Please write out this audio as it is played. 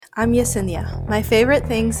I'm Yesenia. My favorite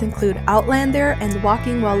things include Outlander and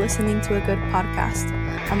walking while listening to a good podcast.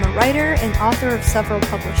 I'm a writer and author of several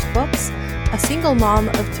published books, a single mom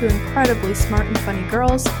of two incredibly smart and funny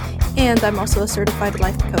girls, and I'm also a certified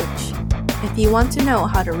life coach. If you want to know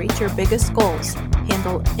how to reach your biggest goals,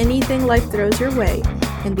 handle anything life throws your way,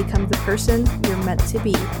 and become the person you're meant to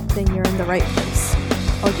be, then you're in the right place.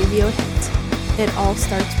 I'll give you a hint. It all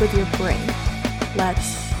starts with your brain.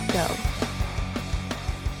 Let's go.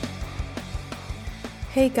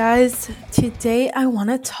 Hey guys, today I want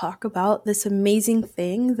to talk about this amazing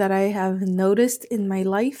thing that I have noticed in my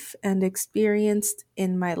life and experienced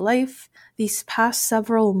in my life these past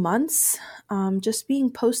several months. Just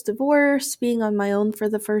being post-divorce, being on my own for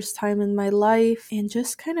the first time in my life, and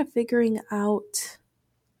just kind of figuring out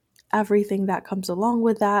everything that comes along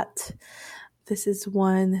with that. This is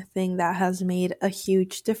one thing that has made a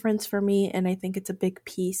huge difference for me, and I think it's a big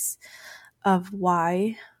piece of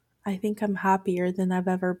why I think I'm happier than I've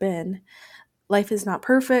ever been. Life is not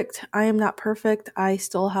perfect. I am not perfect. I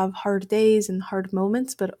still have hard days and hard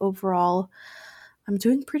moments, but overall, I'm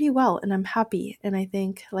doing pretty well and I'm happy. And I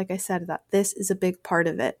think, like I said, that this is a big part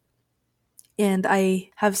of it. And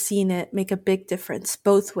I have seen it make a big difference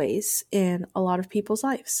both ways in a lot of people's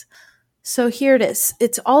lives. So here it is.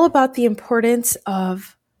 It's all about the importance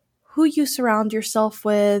of who you surround yourself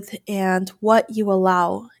with and what you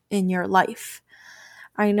allow in your life.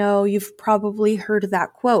 I know you've probably heard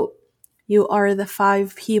that quote, you are the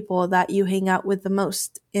 5 people that you hang out with the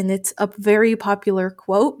most. And it's a very popular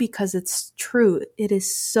quote because it's true. It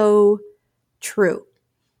is so true.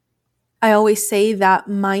 I always say that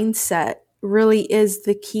mindset really is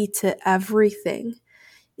the key to everything.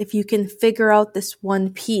 If you can figure out this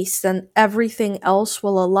one piece, then everything else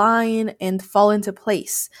will align and fall into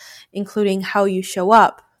place, including how you show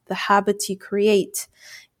up, the habits you create,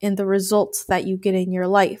 and the results that you get in your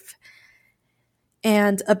life.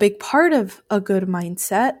 And a big part of a good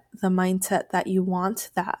mindset, the mindset that you want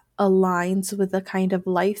that aligns with the kind of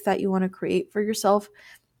life that you want to create for yourself,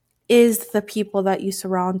 is the people that you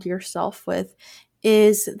surround yourself with,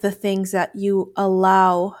 is the things that you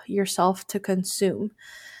allow yourself to consume.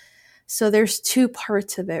 So there's 2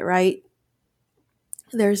 parts of it, right?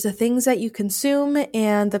 There's the things that you consume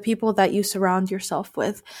and the people that you surround yourself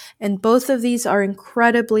with. And both of these are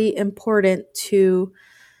incredibly important to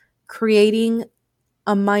creating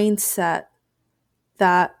a mindset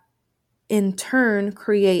that in turn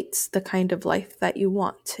creates the kind of life that you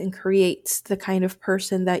want and creates the kind of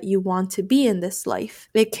person that you want to be in this life.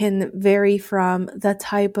 It can vary from the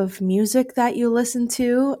type of music that you listen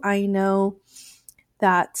to. I know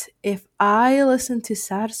that if I listen to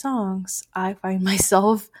sad songs, I find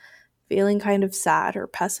myself feeling kind of sad or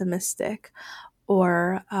pessimistic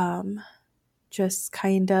or just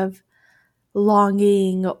kind of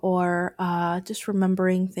longing or just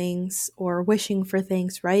remembering things or wishing for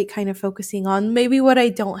things, right? Kind of focusing on maybe what I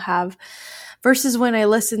don't have versus when I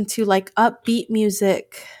listen to like upbeat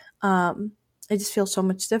music, I just feel so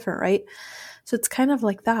much different, right? So it's kind of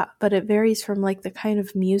like that, but it varies from like the kind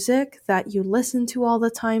of music that you listen to all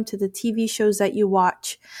the time to the TV shows that you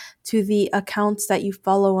watch to the accounts that you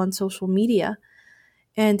follow on social media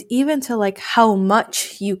and even to like how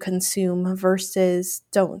much you consume versus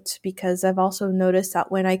don't, because I've also noticed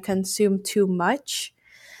that when I consume too much,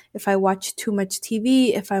 if I watch too much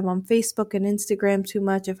TV, if I'm on Facebook and Instagram too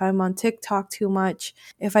much, if I'm on TikTok too much,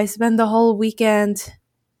 if I spend the whole weekend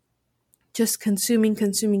just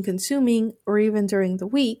consuming, or even during the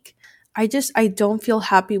week, I don't feel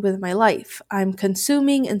happy with my life. I'm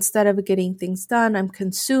consuming instead of getting things done. I'm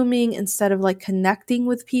consuming instead of like connecting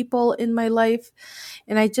with people in my life.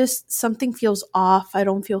 And something feels off. I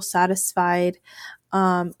don't feel satisfied.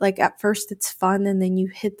 Like at first it's fun and then you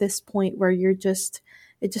hit this point where it just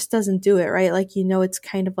doesn't do it, right? Like, it's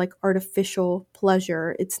kind of like artificial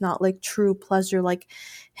pleasure. It's not like true pleasure, like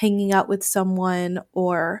hanging out with someone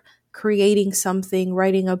or creating something,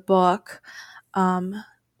 writing a book,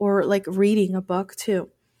 or like reading a book too.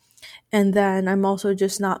 And then I'm also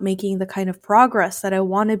just not making the kind of progress that I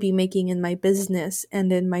want to be making in my business and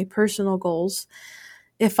in my personal goals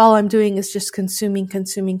if all I'm doing is just consuming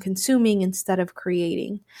instead of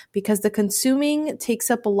creating. Because the consuming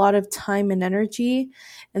takes up a lot of time and energy,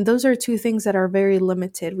 and those are 2 things that are very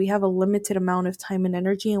limited. We have a limited amount of time and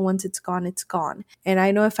energy, and once it's gone, it's gone. And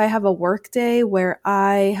I know if I have a work day where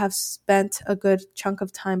I have spent a good chunk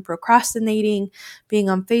of time procrastinating, being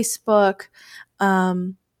on Facebook,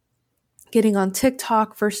 getting on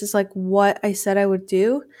TikTok versus like what I said I would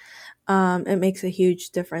do, It makes a huge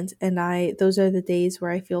difference. And those are the days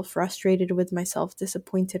where I feel frustrated with myself,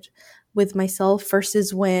 disappointed with myself,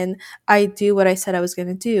 versus when I do what I said I was going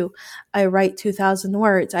to do. I write 2,000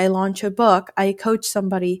 words, I launch a book, I coach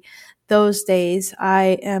somebody. Those days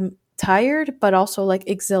I am tired, but also like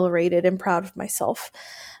exhilarated and proud of myself.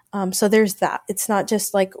 So there's that. It's not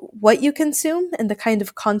just like what you consume and the kind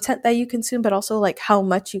of content that you consume, but also like how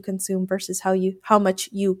much you consume versus how much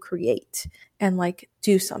you create and like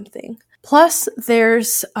do something. Plus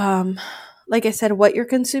there's like I said, what you're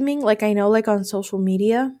consuming. Like I know like on social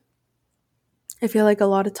media, I feel like a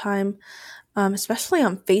lot of time, especially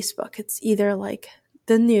on Facebook, it's either like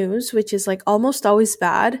the news, which is like almost always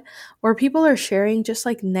bad, or people are sharing just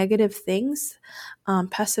like negative things,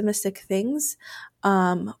 pessimistic things,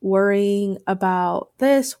 worrying about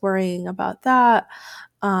this, worrying about that.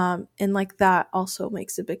 And like that also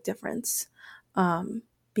makes a big difference.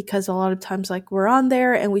 Because a lot of times like we're on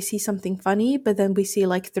there and we see something funny, but then we see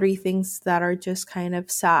like 3 things that are just kind of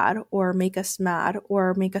sad or make us mad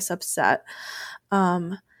or make us upset.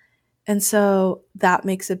 And so that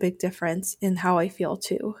makes a big difference in how I feel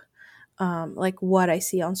too. Like what I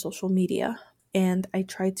see on social media. And I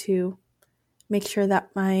try to make sure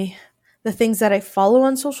that the things that I follow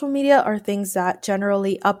on social media are things that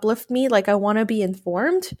generally uplift me. Like I want to be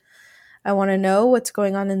informed. I want to know what's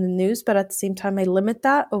going on in the news, but at the same time, I limit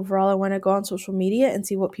that. Overall, I want to go on social media and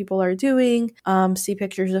see what people are doing, see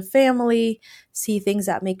pictures of family, see things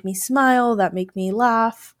that make me smile, that make me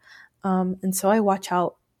laugh. And so I watch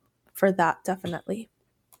out for that, definitely.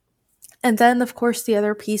 And then, of course, the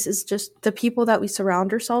other piece is just the people that we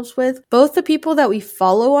surround ourselves with, both the people that we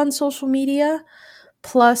follow on social media,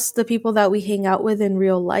 plus the people that we hang out with in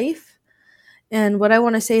real life. And what I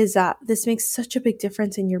want to say is that this makes such a big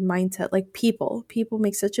difference in your mindset. Like people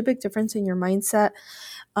make such a big difference in your mindset.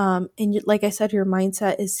 And like I said, your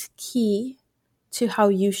mindset is key to how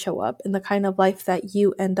you show up and the kind of life that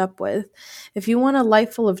you end up with. If you want a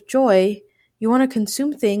life full of joy, you want to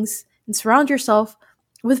consume things and surround yourself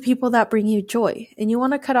with people that bring you joy. And you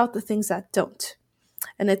want to cut out the things that don't.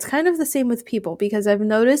 And it's kind of the same with people, because I've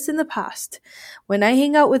noticed in the past when I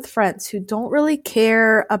hang out with friends who don't really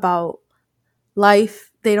care about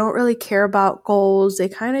life, they don't really care about goals, they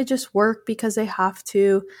kind of just work because they have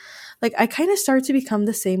to, like I kind of start to become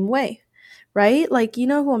the same way, right? Like, you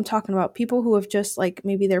know who I'm talking about, people who have just like,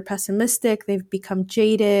 maybe they're pessimistic, they've become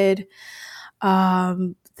jaded,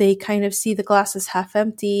 they kind of see the glass as half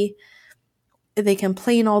empty, they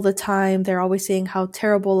complain all the time, they're always saying how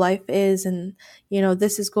terrible life is, and you know,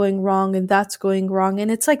 this is going wrong and that's going wrong, and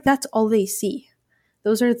it's like that's all they see.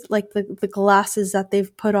 Those are like the glasses that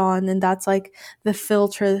they've put on, and that's like the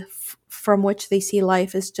filter from which they see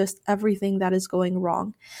life, is just everything that is going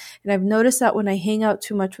wrong. And I've noticed that when I hang out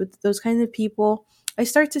too much with those kinds of people, I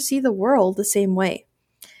start to see the world the same way.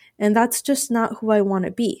 And that's just not who I want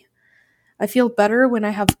to be. I feel better when I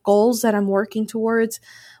have goals that I'm working towards,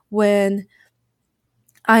 when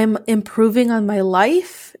I'm improving on my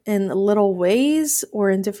life in little ways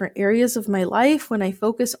or in different areas of my life, when I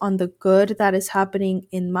focus on the good that is happening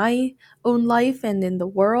in my own life and in the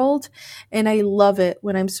world. And I love it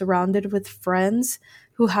when I'm surrounded with friends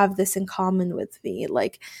who have this in common with me.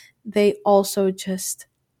 Like they also just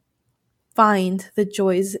find the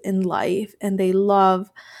joys in life, and they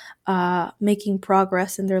love making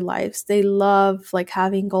progress in their lives. They love like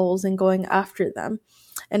having goals and going after them.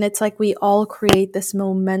 And it's like we all create this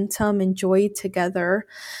momentum and joy together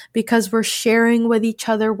because we're sharing with each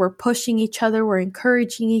other, we're pushing each other, we're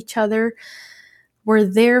encouraging each other, we're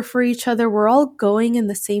there for each other, we're all going in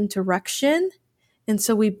the same direction. And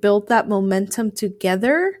so we build that momentum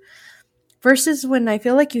together, versus when I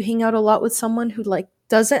feel like you hang out a lot with someone who like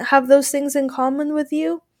doesn't have those things in common with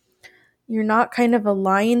you. You're not kind of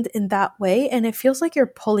aligned in that way, and it feels like you're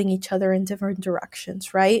pulling each other in different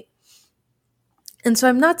directions, right? And so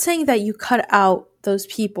I'm not saying that you cut out those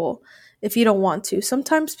people if you don't want to.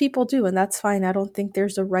 Sometimes people do, and that's fine. I don't think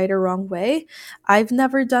there's a right or wrong way. I've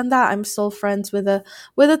never done that. I'm still friends with a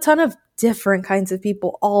ton of different kinds of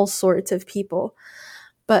people, all sorts of people.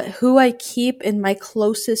 But who I keep in my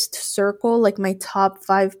closest circle, like my top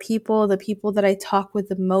 5 people, the people that I talk with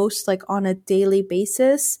the most, like on a daily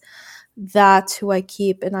basis, that's who I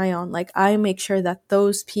keep an eye on. Like I make sure that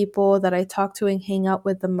those people that I talk to and hang out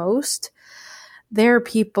with the most, they're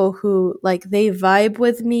people who like they vibe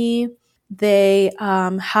with me. They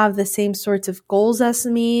have the same sorts of goals as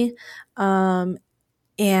me.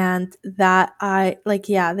 and that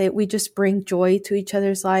we just bring joy to each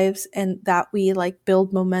other's lives, and that we like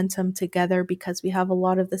build momentum together because we have a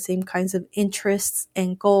lot of the same kinds of interests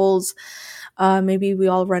and goals. Maybe we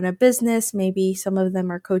all run a business. Maybe some of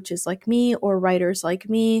them are coaches like me or writers like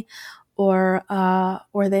me, or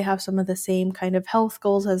they have some of the same kind of health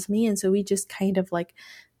goals as me. And so we just kind of like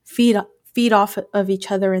feed off of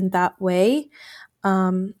each other in that way,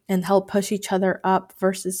 and help push each other up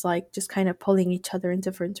versus like just kind of pulling each other in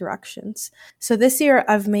different directions. So this year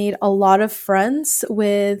I've made a lot of friends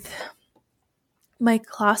with my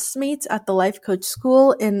classmates at the life coach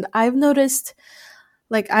school, and I've noticed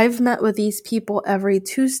like I've met with these people every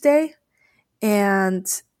Tuesday, and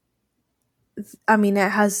I mean,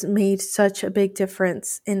 it has made such a big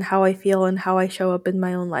difference in how I feel and how I show up in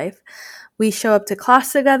my own life. We show up to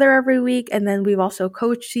class together every week, and then we've also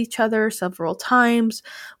coached each other several times.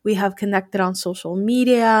 We have connected on social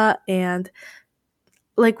media, and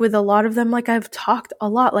like with a lot of them, like I've talked a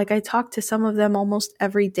lot. Like I talk to some of them almost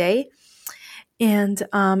every day, and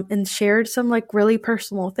shared some like really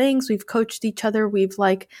personal things. We've coached each other. We've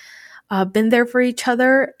like been there for each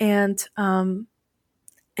other, and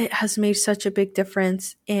it has made such a big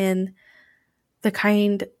difference in the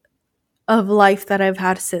kind of life that I've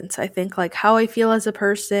had since. I think like how I feel as a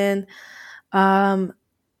person.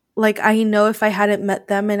 Like I know if I hadn't met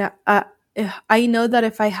them, and I know that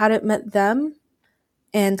if I hadn't met them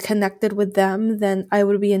and connected with them, then I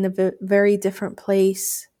would be in a very different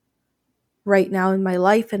place right now in my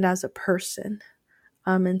life and as a person.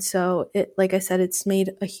 And so it, like I said, it's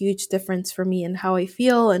made a huge difference for me in how I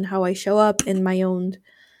feel and how I show up in my own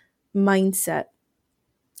mindset.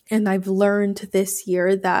 And I've learned this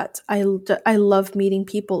year that I love meeting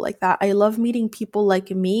people like that. I love meeting people like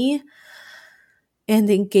me and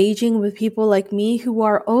engaging with people like me who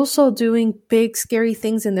are also doing big, scary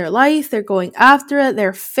things in their life. They're going after it.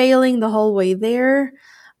 They're failing the whole way there.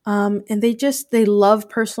 And they love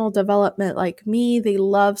personal development like me. They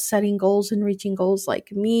love setting goals and reaching goals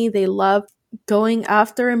like me. They love going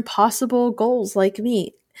after impossible goals like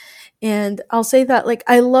me. And I'll say that like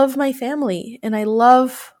I love my family and I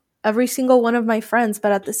love every single one of my friends,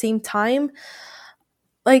 but at the same time,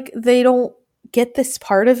 like they don't get this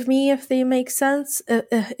part of me, if they make sense,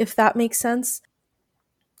 if that makes sense.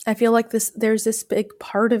 I feel like there's this big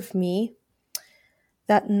part of me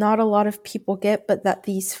that not a lot of people get, but that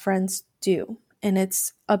these friends do. And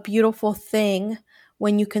it's a beautiful thing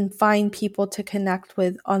when you can find people to connect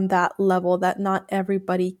with on that level that not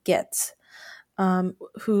everybody gets.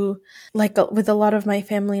 Who, like with a lot of my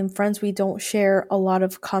family and friends, we don't share a lot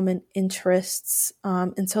of common interests.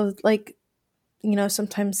 And so like, you know,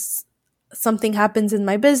 sometimes something happens in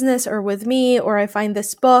my business or with me, or I find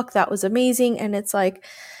this book that was amazing. And it's like,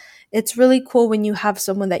 it's really cool when you have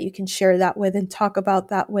someone that you can share that with and talk about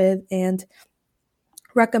that with and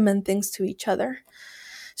recommend things to each other.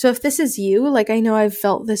 So if this is you, like I know I've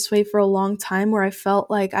felt this way for a long time, where I felt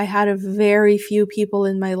like I had a very few people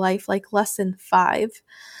in my life, like less than 5,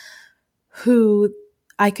 who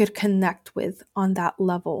I could connect with on that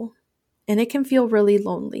level. And it can feel really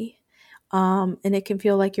lonely. And it can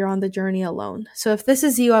feel like you're on the journey alone. So if this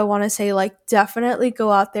is you, I want to say like definitely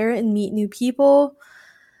go out there and meet new people.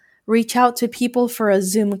 Reach out to people for a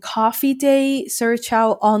Zoom coffee date. Search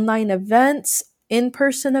out online events,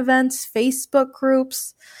 in-person events, Facebook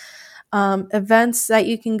groups, events that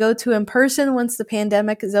you can go to in person once the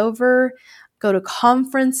pandemic is over. Go to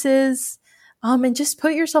conferences, and just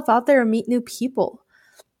put yourself out there and meet new people.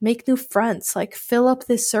 Make new friends, like fill up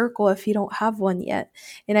this circle if you don't have one yet.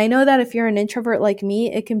 And I know that if you're an introvert like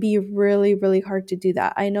me, it can be really, really hard to do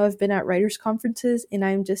that. I know I've been at writers' conferences and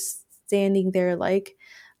I'm just standing there like,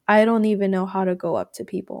 I don't even know how to go up to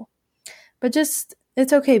people. But just,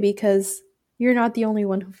 it's okay because you're not the only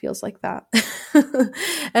one who feels like that.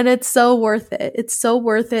 And it's so worth it. It's so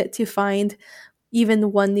worth it to find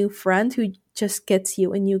even one new friend who just gets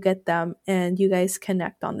you and you get them and you guys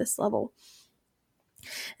connect on this level.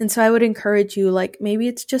 And so I would encourage you, like maybe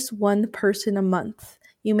it's just one person a month.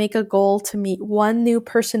 You make a goal to meet one new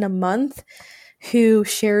person a month who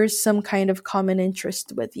shares some kind of common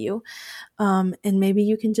interest with you. And maybe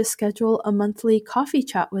you can just schedule a monthly coffee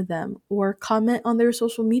chat with them or comment on their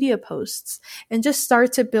social media posts and just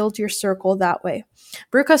start to build your circle that way.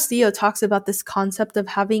 Brooke Castillo talks about this concept of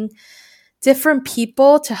having different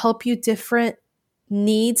people to help you different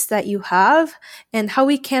needs that you have and how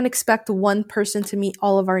we can't expect one person to meet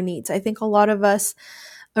all of our needs. I think a lot of us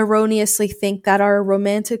erroneously think that our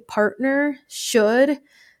romantic partner should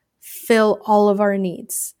fill all of our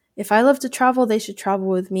needs. If I love to travel, they should travel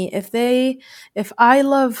with me. If I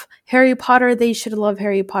love Harry Potter, they should love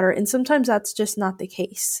Harry Potter. And sometimes that's just not the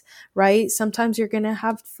case, right? Sometimes you're going to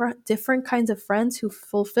have different kinds of friends who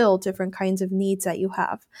fulfill different kinds of needs that you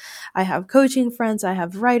have. I have coaching friends. I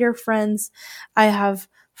have writer friends. I have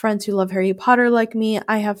friends who love Harry Potter like me.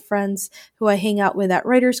 I have friends who I hang out with at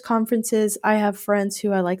writers' conferences. I have friends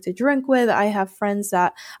who I like to drink with. I have friends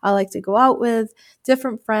that I like to go out with.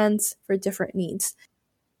 Different friends for different needs.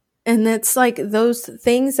 And it's like those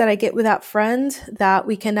things that I get with that friend that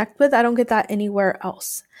we connect with, I don't get that anywhere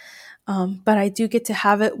else. But I do get to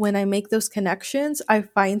have it when I make those connections. I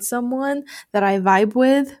find someone that I vibe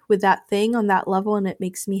with that thing on that level, and it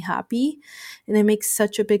makes me happy. And it makes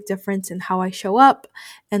such a big difference in how I show up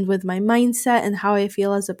and with my mindset and how I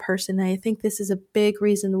feel as a person. And I think this is a big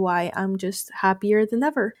reason why I'm just happier than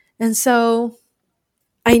ever. And so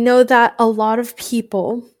I know that a lot of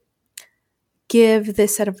people give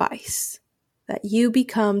this advice, that you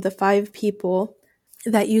become the 5 people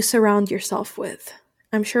that you surround yourself with.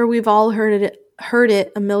 I'm sure we've all heard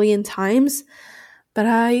it a million times, but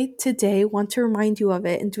I today want to remind you of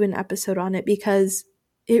it and do an episode on it because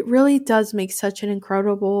it really does make such an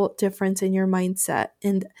incredible difference in your mindset.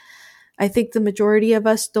 And I think the majority of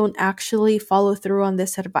us don't actually follow through on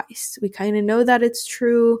this advice. We kind of know that it's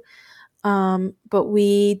true, but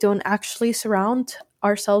we don't actually surround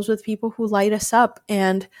ourselves with people who light us up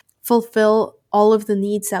and fulfill all of the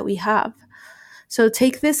needs that we have. So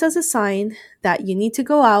take this as a sign that you need to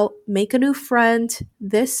go out, make a new friend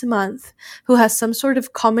this month who has some sort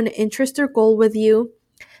of common interest or goal with you.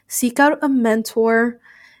 Seek out a mentor.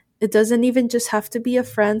 It doesn't even just have to be a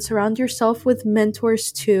friend. Surround yourself with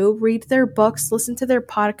mentors too. Read their books, listen to their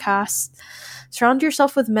podcasts. Surround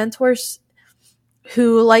yourself with mentors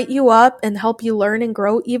who light you up and help you learn and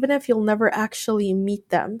grow, even if you'll never actually meet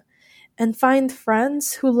them. And find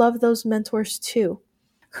friends who love those mentors too.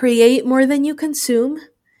 Create more than you consume.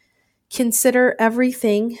 Consider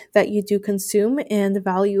everything that you do consume and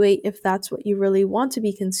evaluate if that's what you really want to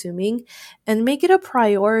be consuming. And make it a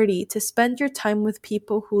priority to spend your time with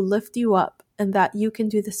people who lift you up and that you can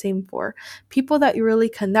do the same for. People that you really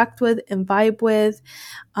connect with and vibe with,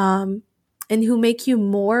 and who make you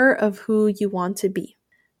more of who you want to be.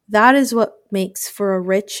 That is what makes for a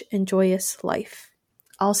rich and joyous life.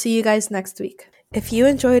 I'll see you guys next week. If you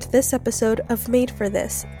enjoyed this episode of Made for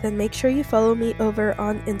This, then make sure you follow me over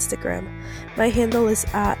on Instagram. My handle is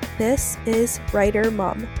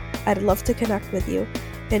 @thisiswritermom. I'd love to connect with you.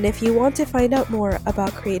 And if you want to find out more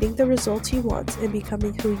about creating the results you want and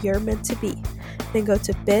becoming who you're meant to be, then go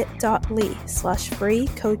to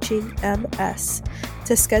bit.ly/freecoachingms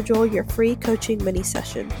to schedule your free coaching mini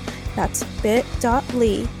session. That's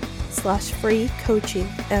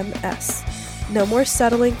bit.ly/freecoachingms. No more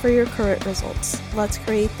settling for your current results. Let's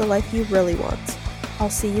create the life you really want. I'll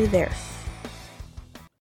see you there.